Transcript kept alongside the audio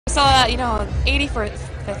So,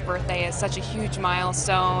 85th birthday is such a huge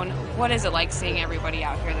milestone. What is it like seeing everybody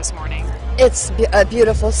out here this morning? It's a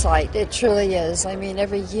beautiful sight. It truly is. I mean,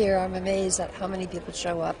 every year I'm amazed at how many people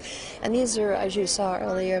show up. And these are, as you saw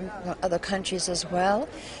earlier, other countries as well.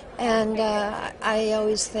 And I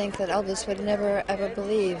always think that Elvis would never, ever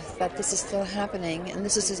believe that this is still happening. And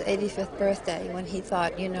this is his 85th birthday when he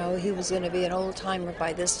thought, he was going to be an old timer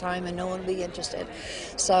by this time and no one would be interested.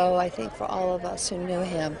 So I think for all of us who knew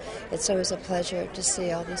him, it's always a pleasure to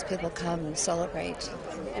see all these people come and celebrate.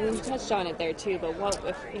 And you touched on it there too, but what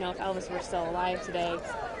if Elvis were still alive today,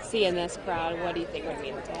 seeing this crowd, what do you think would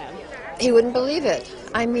mean to him? He wouldn't believe it.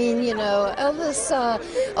 I mean, Elvis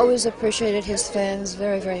always appreciated his fans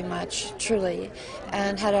very, very much, truly,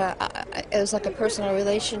 and had it was like a personal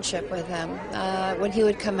relationship with them. When he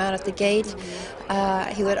would come out at the gate,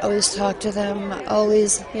 he would always talk to them,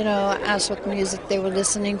 always, ask what music they were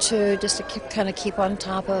listening to, just to kind of keep on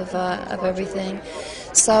top of everything.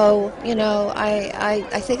 So,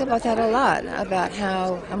 I think about that a lot, about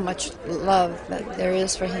how much love that there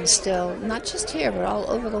is for him still, not just here, but all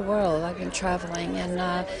over the world. I've been traveling,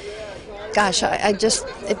 and gosh,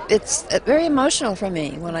 it's very emotional for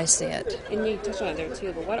me when I see it. And you touched on it there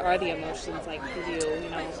too, but what are the emotions like for you,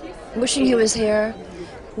 Wishing he was here,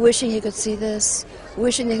 wishing he could see this,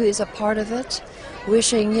 wishing that he was a part of it,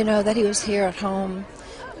 wishing, that he was here at home.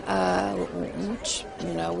 Which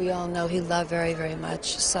we all know he loved very, very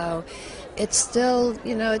much. So it's still,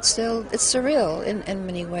 it's surreal in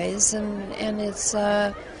many ways, and it's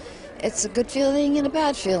a good feeling and a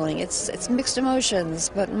bad feeling. It's mixed emotions,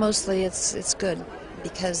 but mostly it's good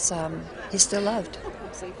because he's still loved.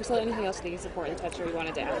 So, Priscilla, anything else you think is important to touch or you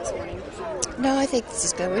wanted to add this morning? No, I think this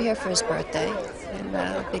is good. We're here for his birthday and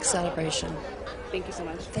a big celebration. Thank you so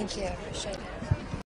much. Thank you. I appreciate it.